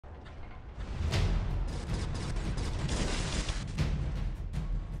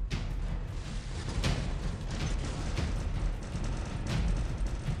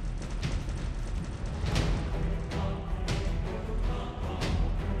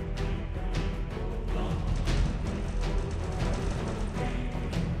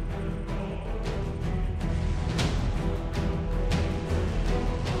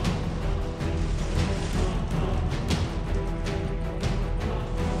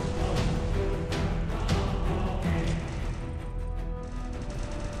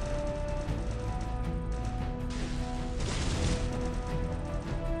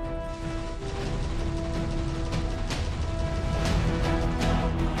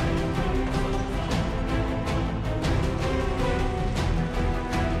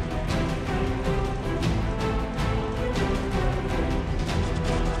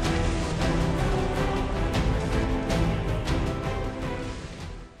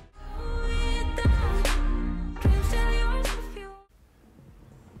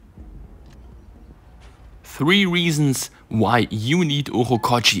3 reasons why you need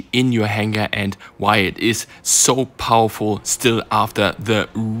Ochokochi in your hangar and why it is so powerful still after the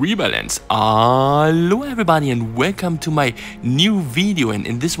rebalance. Hello everybody and welcome to my new video, and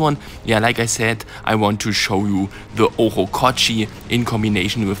in this one, like I said, I want to show you the Ochokochi in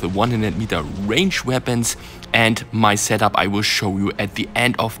combination with the 100 meter range weapons, and my setup I will show you at the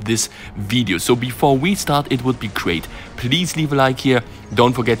end of this video. So before we start, it would be great, please leave a like here,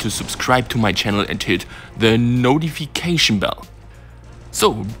 don't forget to subscribe to my channel and hit the notification bell.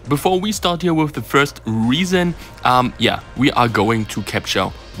 So before we start here with the first reason, we are going to capture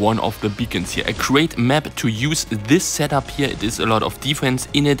one of the beacons here. A great map to use this setup here. It is a lot of defense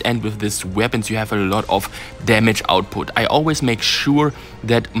in it, and with these weapons you have a lot of damage output. I always make sure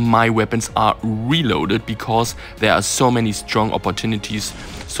that my weapons are reloaded because there are so many strong opportunities,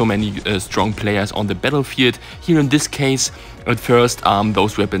 so many strong players on the battlefield. Here in this case, at first,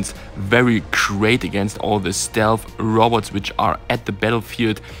 those weapons very great against all the stealth robots which are at the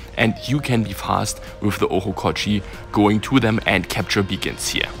battlefield, and you can be fast with the Ochokochi going to them and capture beacons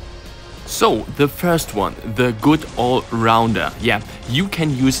here. So the first one, the good all-rounder. You can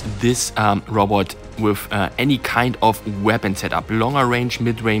use this robot with any kind of weapon setup. Longer range,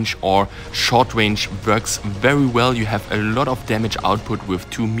 mid-range or short range works very well. You have a lot of damage output with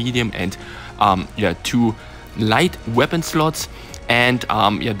 2 medium and 2 light weapon slots, and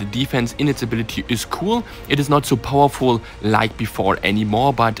the defense in its ability is cool. It is not so powerful like before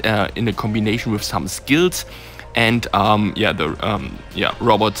anymore, but in a combination with some skills and the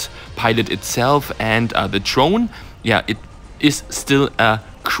robot pilot itself and the drone, it is still a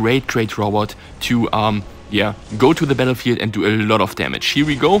great robot to go to the battlefield and do a lot of damage. Here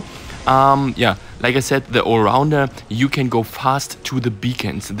we go. Like I said, the all-rounder, you can go fast to the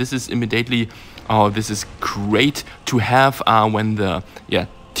beacons. This is immediately this is great to have when the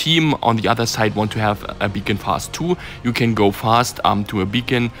team on the other side want to have a beacon fast too. You can go fast to a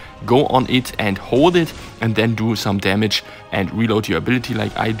beacon, go on it and hold it, and then do some damage and reload your ability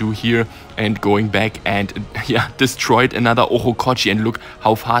like I do here, and going back and destroyed another Ochokochi. And look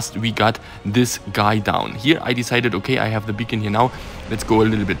how fast we got this guy down. Here I decided, okay, I have the beacon here now, let's go a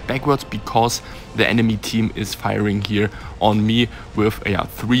little bit backwards because the enemy team is firing here on me with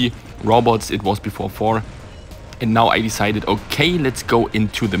 3 robots. It was before 4. And now I decided, okay, let's go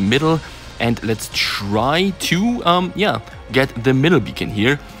into the middle and let's try to get the middle beacon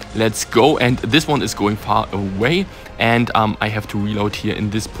here. Let's go, and this one is going far away, and I have to reload here in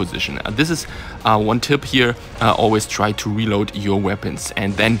this position. This is one tip here, always try to reload your weapons,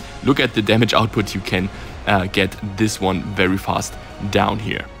 and then look at the damage output. You can get this one very fast down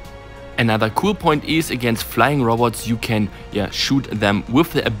here. Another cool point is, against flying robots, you can shoot them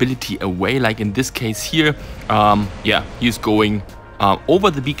with the ability away, like in this case here. He's going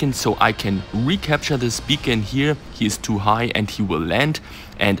over the beacon, so I can recapture this beacon here. He is too high and he will land,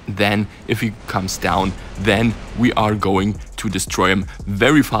 and then if he comes down, then we are going to destroy him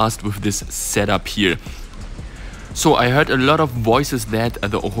very fast with this setup here. So I heard a lot of voices that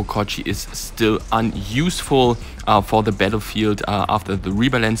the Ochokochi is still unuseful for the battlefield after the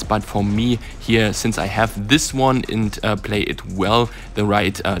rebalance, but for me here, since I have this one and play it well, the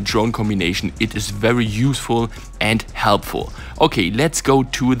right drone combination, it is very useful and helpful. Okay, let's go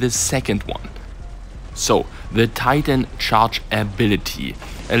to the second one. So the Titan charge ability.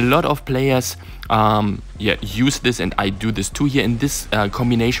 A lot of players use this, and I do this too here in this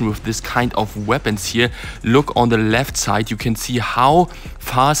combination with this kind of weapons here. Look on the left side, you can see how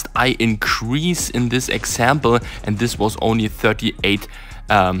fast I increase in this example, and this was only 38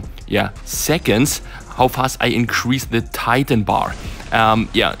 seconds, how fast I increase the Titan bar.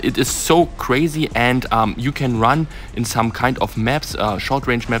 It is so crazy, and you can run in some kind of maps, short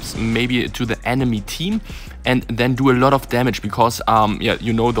range maps, maybe to the enemy team, and then do a lot of damage because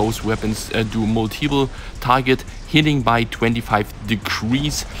those weapons do multiple target hitting by 25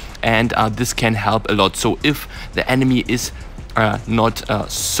 degrees, and this can help a lot. So if the enemy is not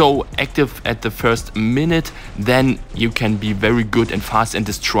so active at the first minute, then you can be very good and fast and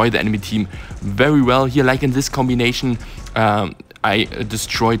destroy the enemy team very well. Here, like in this combination, I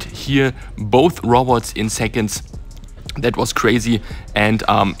destroyed here both robots in seconds. That was crazy, and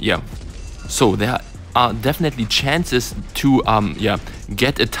so there are definitely chances to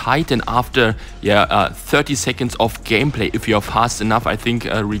get a Titan after 30 seconds of gameplay if you're fast enough. I think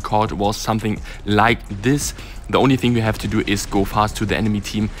a record was something like this. The only thing you have to do is go fast to the enemy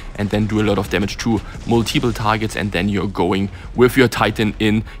team and then do a lot of damage to multiple targets, and then you're going with your Titan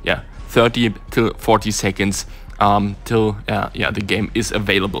in 30 to 40 seconds till the game is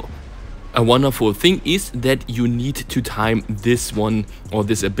available. A wonderful thing is that you need to time this one, or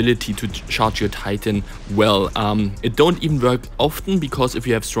this ability to charge your Titan well. It don't even work often, because if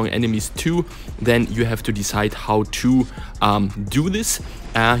you have strong enemies too, then you have to decide how to do this.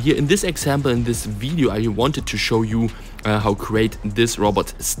 Here in this example, in this video, I wanted to show you how great this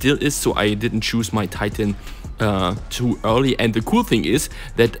robot still is, so I didn't choose my Titan too early. And the cool thing is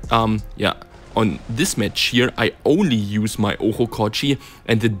that yeah, on this match here, I only use my Ochokochi,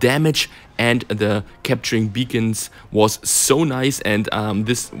 and the damage and the capturing beacons was so nice. And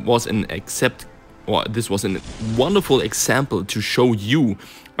this was a wonderful example to show you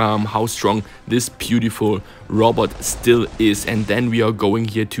how strong this beautiful robot still is. And then we are going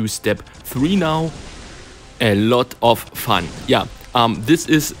here to step 3 now. A lot of fun. Yeah. This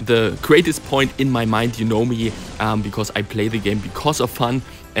is the greatest point in my mind, you know me, because I play the game because of fun.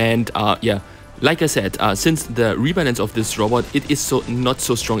 And yeah, like I said, since the rebalance of this robot, it is not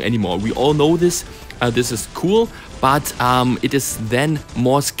so strong anymore. We all know this. This is cool, but it is then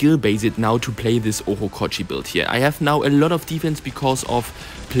more skill-based now to play this Ochokochi build here. I have now a lot of defense because of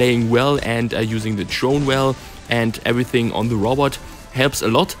playing well and using the drone well, and everything on the robot helps a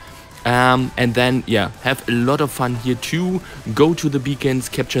lot. And then, yeah, have a lot of fun here too. Go to the beacons,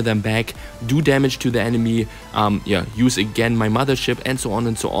 capture them back, do damage to the enemy, yeah, use again my mothership, and so on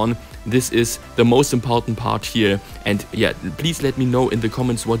and so on. This is the most important part here. And yeah, please let me know in the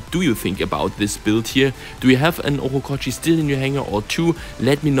comments, what do you think about this build here? Do you have an Ochokochi still in your hangar or two?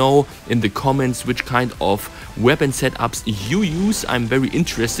 Let me know in the comments which kind of weapon setups you use. I'm very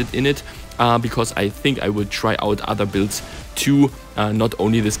interested in it, because I think I will try out other builds too, not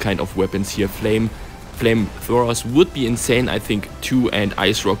only this kind of weapons here. Flamethrowers would be insane, I think, too, and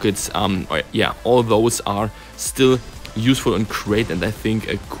ice rockets, yeah, all those are still useful and great, and I think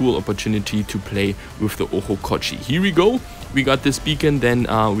a cool opportunity to play with the Ochokochi. Here we go. We got this beacon, then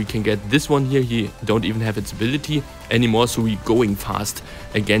we can get this one here. He don't even have its ability anymore, so we going fast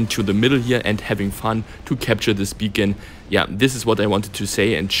again to the middle here and having fun to capture this beacon. Yeah, this is what I wanted to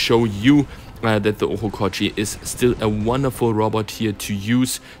say and show you, that the Ochokochi is still a wonderful robot here to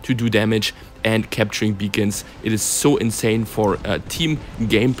use to do damage and capturing beacons. It is so insane for team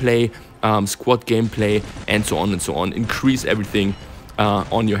gameplay, squad gameplay, and so on and so on. Increase everything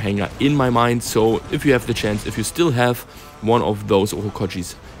on your hangar, in my mind. So if you have the chance, if you still have one of those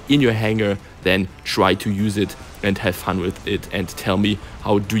Ochokochis in your hangar, then try to use it and have fun with it, and tell me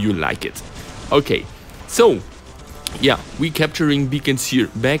how do you like it. Okay, so yeah, we capturing beacons here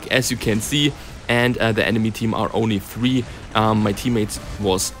back, as you can see, and the enemy team are only 3. My teammates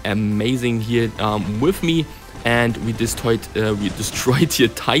was amazing here with me, and we destroyed here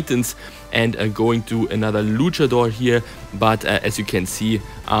Titans, and going to another luchador here. But as you can see,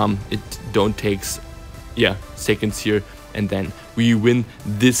 it don't takes, yeah, seconds here, and then we win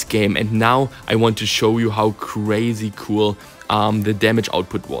this game. And now I want to show you how crazy cool the damage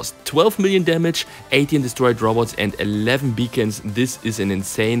output was. 12 million damage, 18 destroyed robots, and 11 beacons. This is an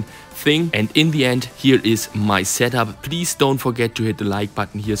insane thing. And in the end, here is my setup. Please don't forget to hit the like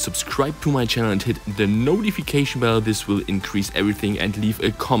button here, subscribe to my channel, and hit the notification bell. This will increase everything, and leave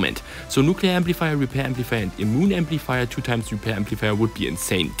a comment. So nuclear amplifier, repair amplifier, and immune amplifier, 2 times repair amplifier would be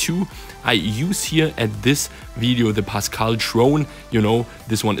insane too. I use here at this video the Pascal drone. You know,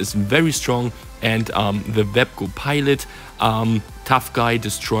 this one is very strong. And the Webgo pilot, tough guy,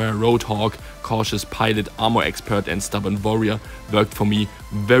 destroyer, roadhog, cautious pilot, armor expert, and stubborn warrior worked for me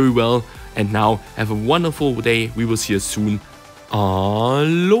very well. And now have a wonderful day. We will see you soon.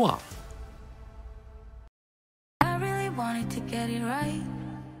 Aloha. I really wanted to get it right,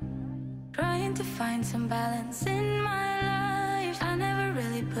 trying to find some balance in my life. I never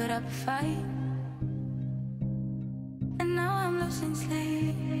really put up a fight, and now I'm losing sleep.